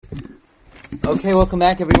Okay, welcome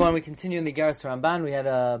back, everyone. We continue in the Igeres Ramban. We had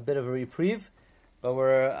a bit of a reprieve, but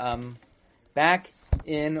we're back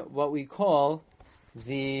in what we call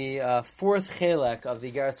the fourth chelek of the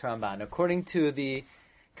Igeres Ramban. According to the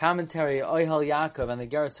commentary Ohel Yaakov and the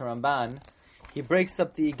Igeres Ramban, he breaks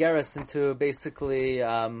up the Igeres into basically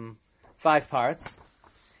 5 parts,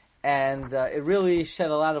 and it really shed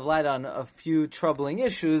a lot of light on a few troubling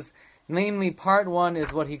issues. Namely, part 1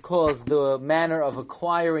 is what he calls the manner of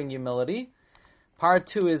acquiring humility. Part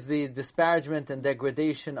 2 is the disparagement and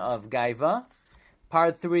degradation of gaiva.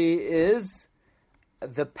 Part 3 is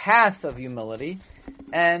the path of humility.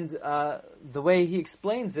 And the way he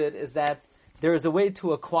explains it is that there is a way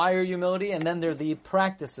to acquire humility, and then there are the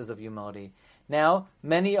practices of humility. Now,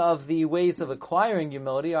 many of the ways of acquiring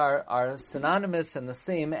humility are synonymous and the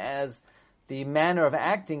same as the manner of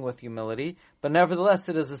acting with humility, but nevertheless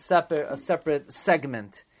it is a separate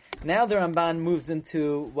segment. Now the Ramban moves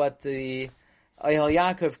into what the Ohel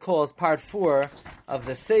Yaakov calls part 4 of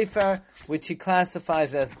the Sefer, which he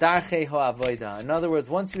classifies as Darchei HaAvoda. In other words,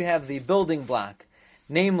 once you have the building block,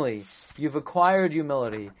 namely, you've acquired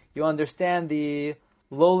humility, you understand the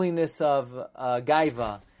lowliness of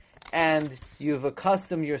gaiva, and you've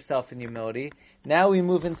accustomed yourself in humility, now we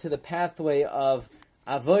move into the pathway of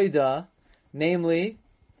Avoda, namely,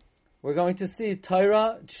 we're going to see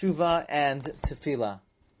Torah, Tshuva, and Tefillah.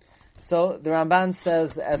 So the Ramban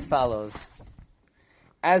says as follows.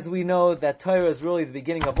 As we know that Torah is really the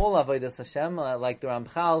beginning of all Avodas Hashem, like the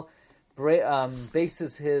Ramchal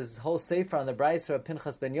bases his whole sefer on the Brayser of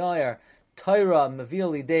Pinchas ben Yair, Torah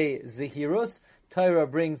mevil lidei zehirus, Torah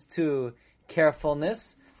brings to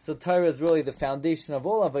carefulness. So Torah is really the foundation of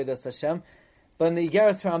all Avodas Hashem. But in the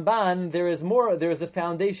Igeres Ramban, there is a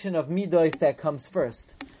foundation of midos that comes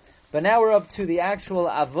first. But now we're up to the actual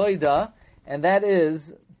avoda, and that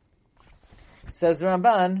is, says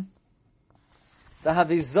Ramban, the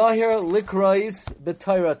Havizahir likrois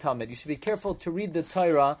b'Torah tamid. You should be careful to read the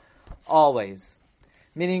Torah always.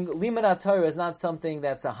 Meaning, limud Torah is not something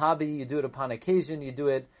that's a hobby. You do it upon occasion. You do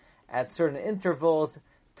it at certain intervals.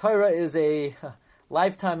 Torah is a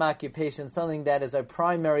lifetime occupation, something that is a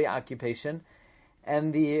primary occupation.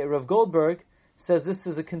 And the Rav Goldberg says this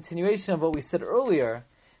is a continuation of what we said earlier,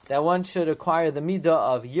 that one should acquire the midah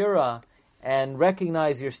of yira and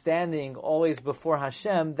recognize your standing always before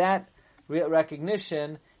Hashem. That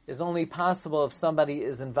recognition is only possible if somebody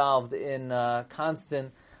is involved in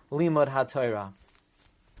constant limud haTorah.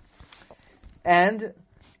 And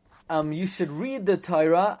you should read the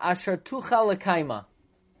Torah asher tuchal lekaima.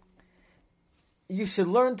 You should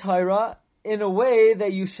learn Torah in a way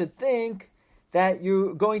that you should think that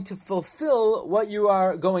you're going to fulfill what you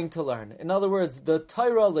are going to learn. In other words, the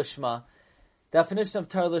Torah Lishma, definition of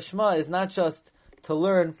Torah Lishma is not just to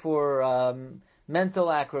learn for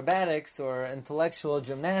mental acrobatics or intellectual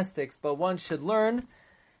gymnastics, but one should learn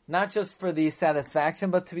not just for the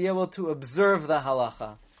satisfaction, but to be able to observe the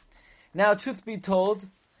halacha. Now, truth be told,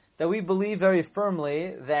 that we believe very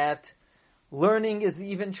firmly that learning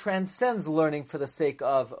even transcends learning for the sake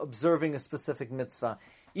of observing a specific mitzvah.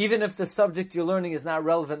 Even if the subject you're learning is not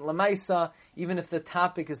relevant lemaisa, even if the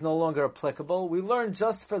topic is no longer applicable, we learn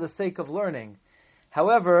just for the sake of learning.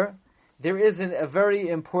 However, there is a very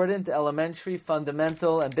important, elementary,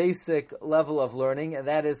 fundamental, and basic level of learning, and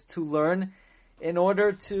that is to learn in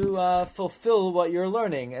order to fulfill what you're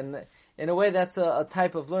learning. And in a way, that's a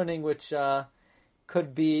type of learning which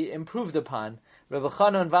could be improved upon. Rabbi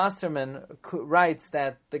Chanan Wasserman writes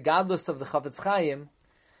that the godless of the Chavetz Chaim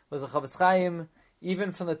was a Chavetz Chaim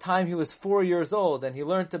even from the time he was 4 years old, and he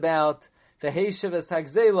learned about the Heishav es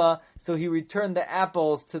Hagzela, so he returned the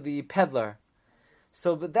apples to the peddler.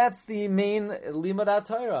 But that's the main limud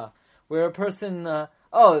Torah, where a person, that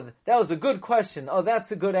was a good question, that's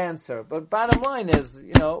a good answer. But bottom line is,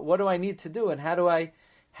 what do I need to do, and how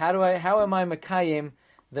am I mekayim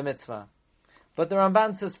the mitzvah? But the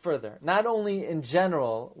Ramban says further, not only in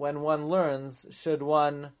general, when one learns, should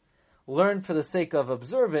one learn for the sake of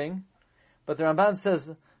observing, but the Ramban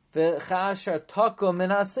says, "V'cha'asher takum min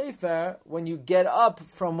hasefer," when you get up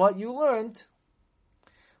from what you learned,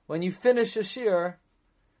 when you finish a shir,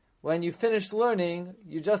 when you finish learning,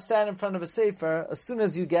 you just sat in front of a sefer, as soon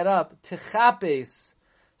as you get up, tichapes,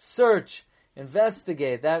 search,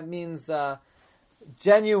 investigate. That means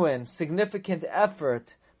genuine, significant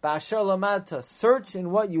effort. Ba'asher lamata, search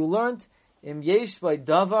in what you learned. Im yesh by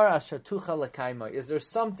davar asher tuchal lekaima. Is there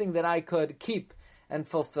something that I could keep and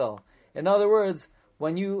fulfill? In other words,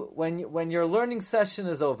 when your learning session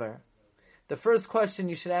is over, the first question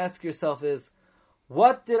you should ask yourself is,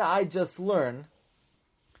 what did I just learn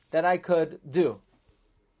that I could do?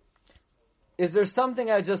 is there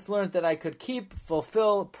something I just learned that I could keep,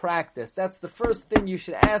 fulfill, practice? That's the first thing you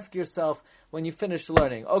should ask yourself when you finish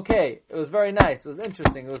learning. Okay, it was very nice, it was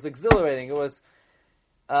interesting, it was exhilarating, it was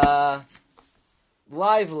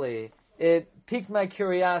lively, it piqued my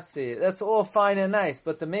curiosity. That's all fine and nice,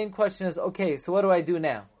 but the main question is, okay, so what do I do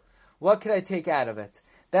now? What could I take out of it?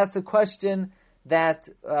 That's a question that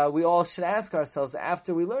we all should ask ourselves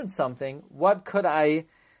after we learn something. What could I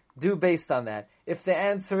do based on that? If the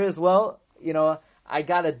answer is, well, I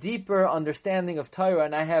got a deeper understanding of Torah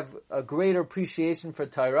and I have a greater appreciation for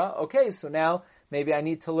Torah, okay, so now maybe I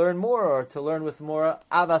need to learn more or to learn with more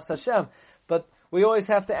Avas Hashem. But we always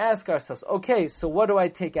have to ask ourselves, okay, so what do I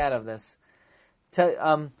take out of this?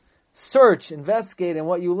 To search, investigate in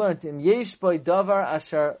what you learned. Im yesh boi davar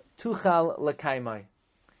asher tuchal lekaimai.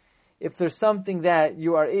 If there's something that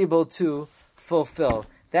you are able to fulfill.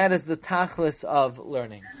 That is the tachlis of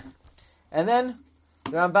learning. And then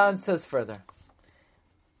the Ramban says further,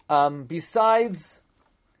 besides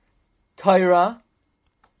Torah,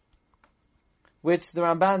 which the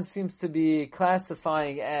Ramban seems to be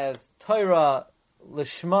classifying as Torah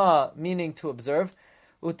lishma, meaning to observe,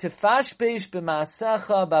 utifashbesh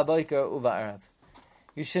b'maasecha b'boker uva'arav.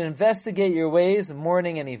 You should investigate your ways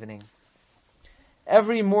morning and evening.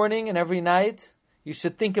 Every morning and every night, you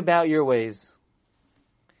should think about your ways.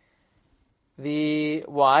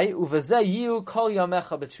 Why? Uvazayu kol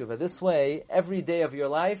yamecha b'tshuva. This way, every day of your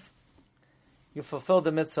life, you fulfill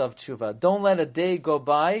the mitzvah of tshuva. Don't let a day go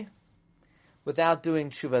by without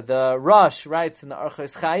doing tshuva. The Rosh writes in the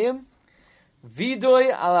Orchos Chaim,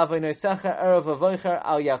 Vidoy al avonosecha erev avoicher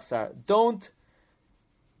al yachsar. Don't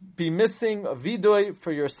be missing a vidoy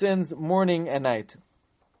for your sins morning and night.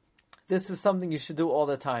 This is something you should do all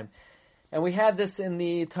the time. And we had this in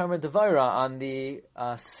the Talmud Devaira on the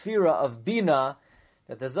Sphira of Bina,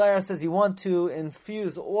 that the Zohar says you want to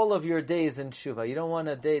infuse all of your days in Tshuva. You don't want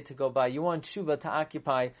a day to go by. You want Tshuva to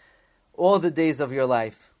occupy all the days of your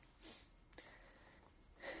life.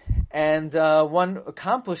 And one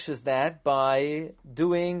accomplishes that by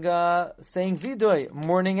doing, saying Vidoy,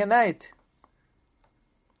 morning and night.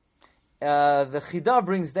 The Chidah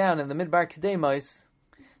brings down in the Midbar Kedemos,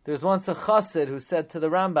 there was once a chassid who said to the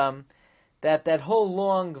Rambam that whole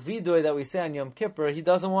long vidoy that we say on Yom Kippur, he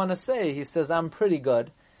doesn't want to say. He says, I'm pretty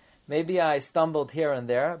good. Maybe I stumbled here and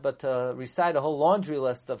there, but to recite a whole laundry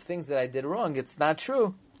list of things that I did wrong, it's not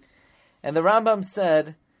true. And the Rambam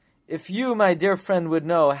said, if you, my dear friend, would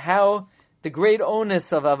know how the great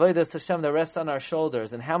onus of Avodas Hashem that rests on our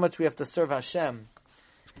shoulders and how much we have to serve Hashem,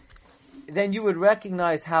 then you would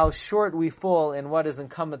recognize how short we fall in what is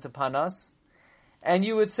incumbent upon us. And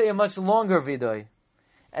you would say a much longer vidoy.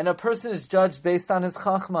 And a person is judged based on his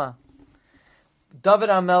chachma. David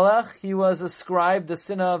HaMelech, he was ascribed the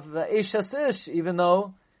sin of Eishes Ish, even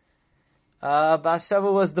though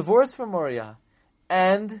Bathsheba was divorced from Uriah.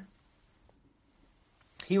 And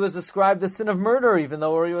he was ascribed the sin of murder, even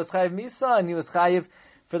though Uriah was chayiv misa, and he was chayiv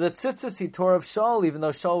for the tzitzis, he tore of Shaul, even though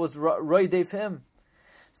Shaul was roidev him.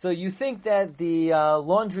 So you think that the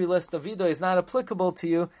laundry list of vidoy is not applicable to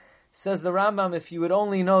you. Says the Rambam, if you would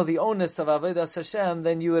only know the onus of Avodas Hashem,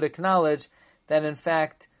 then you would acknowledge that in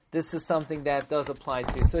fact this is something that does apply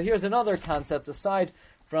to you. So here's another concept, aside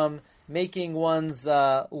from making one's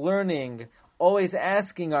learning, always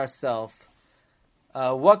asking ourselves,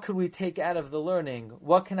 what could we take out of the learning?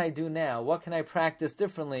 What can I do now? What can I practice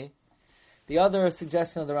differently? The other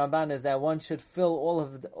suggestion of the Ramban is that one should fill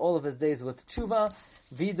all of his days with tshuva,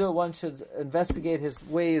 vidur. One should investigate his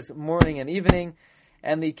ways morning and evening.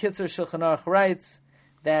 And the Kitzur Shulchan Aruch writes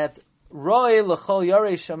that Ro'eh l'chol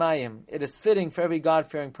yarei shamayim. It is fitting for every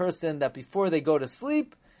God-fearing person that before they go to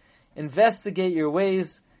sleep, investigate your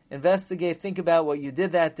ways, think about what you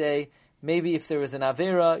did that day. Maybe if there was an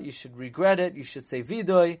avera, you should regret it. You should say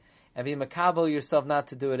vidoy and be makabel yourself not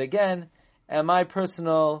to do it again. And my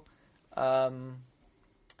personal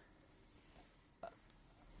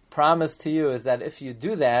promise to you is that if you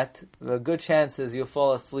do that, the good chance is you'll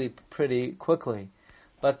fall asleep pretty quickly.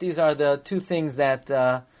 But these are the two things that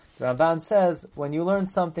the Ramban says. When you learn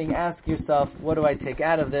something, ask yourself, what do I take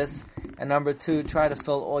out of this? And number two, try to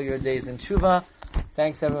fill all your days in tshuva.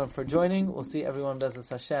 Thanks everyone for joining. We'll see everyone, B'ezras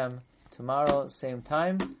Hashem, tomorrow, same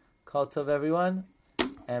time. Kol tov everyone,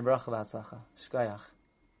 and bracha v'atzlacha. Shkoyach.